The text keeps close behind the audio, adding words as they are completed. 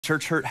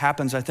Church hurt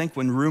happens, I think,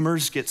 when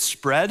rumors get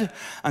spread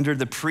under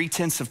the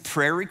pretense of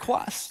prayer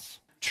requests.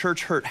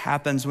 Church hurt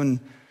happens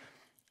when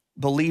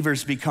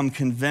believers become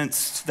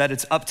convinced that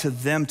it's up to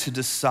them to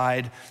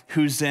decide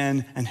who's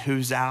in and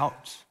who's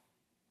out.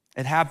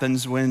 It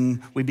happens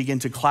when we begin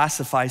to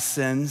classify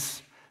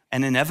sins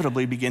and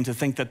inevitably begin to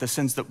think that the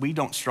sins that we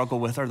don't struggle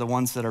with are the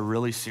ones that are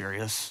really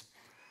serious.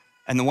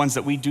 And the ones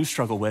that we do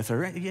struggle with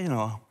are,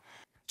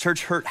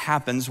 Church hurt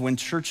happens when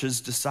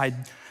churches decide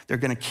they're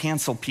gonna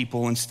cancel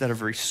people instead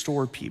of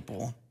restore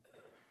people.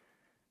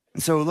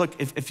 And so look,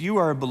 if you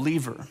are a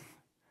believer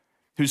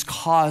who's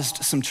caused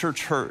some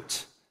church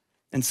hurt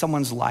in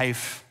someone's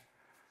life,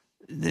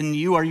 then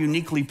you are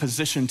uniquely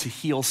positioned to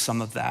heal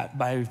some of that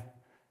by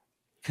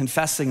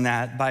confessing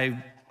that,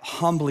 by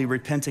humbly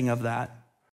repenting of that.